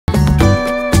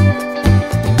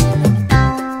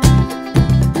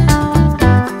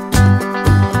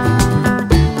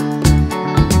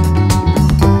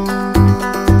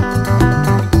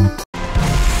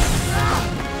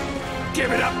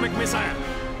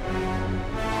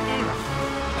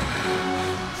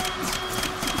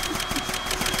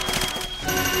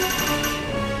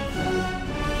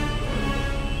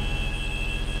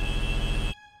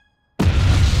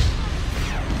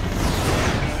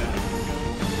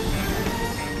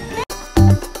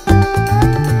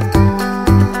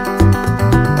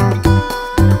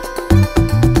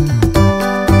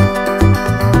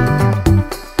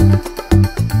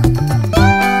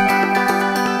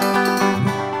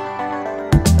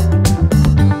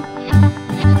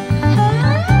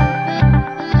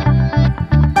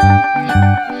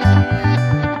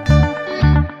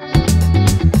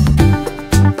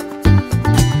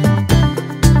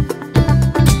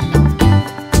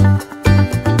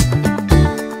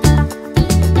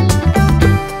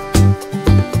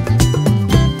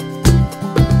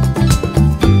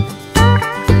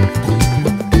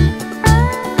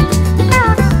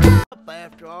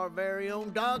Our very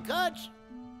own Doc Hudson.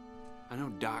 I know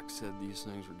Doc said these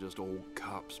things were just old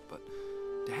cups, but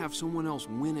to have someone else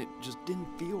win it just didn't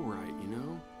feel right, you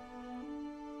know?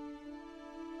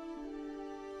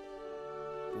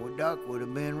 Boy, Doc would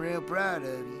have been real proud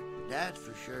of you, that's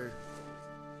for sure.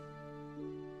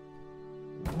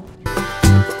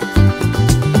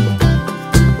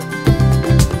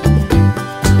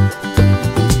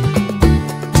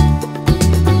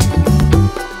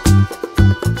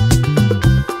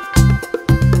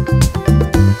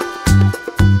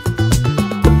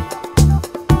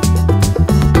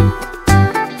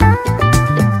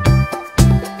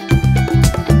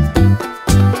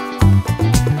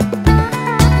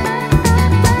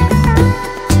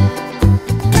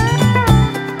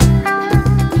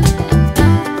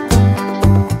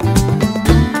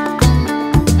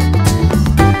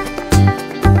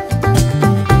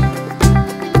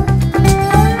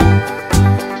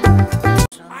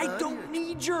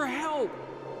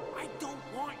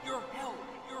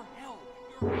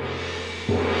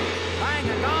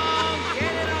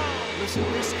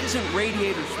 Listen, this isn't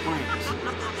Radiator Springs.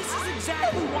 This is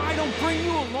exactly why I don't bring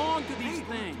you along to these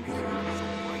things.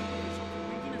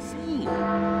 Making a scene.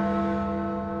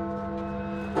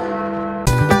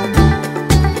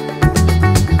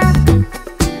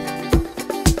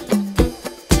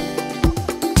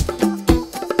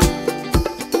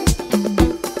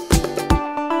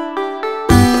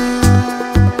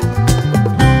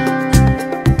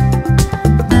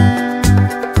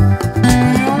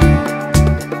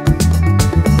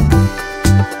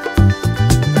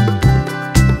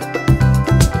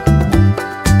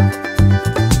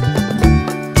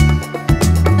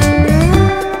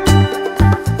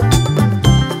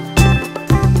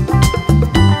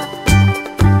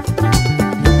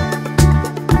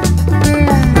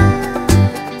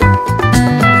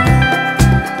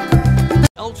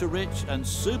 Rich and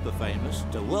super famous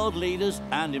to world leaders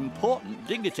and important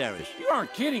dignitaries. You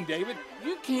aren't kidding, David.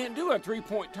 You can't do a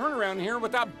three-point turnaround here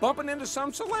without bumping into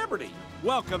some celebrity.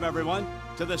 Welcome, everyone,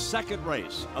 to the second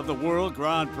race of the World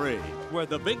Grand Prix, where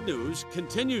the big news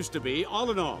continues to be,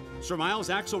 all in all, Sir Miles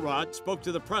Axelrod spoke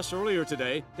to the press earlier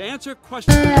today to answer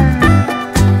questions.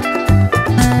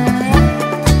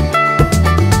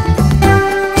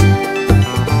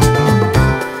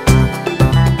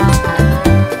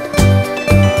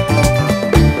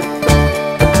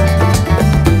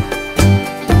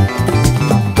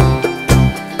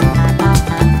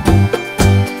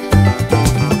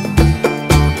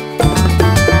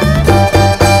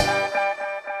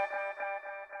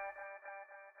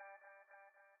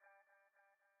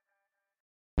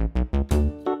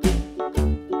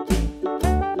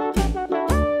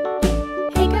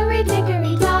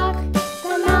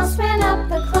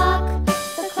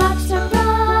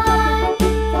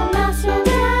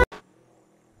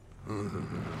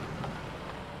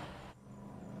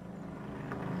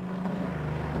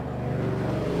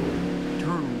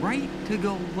 Turn right to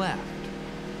go left.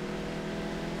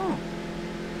 Oh.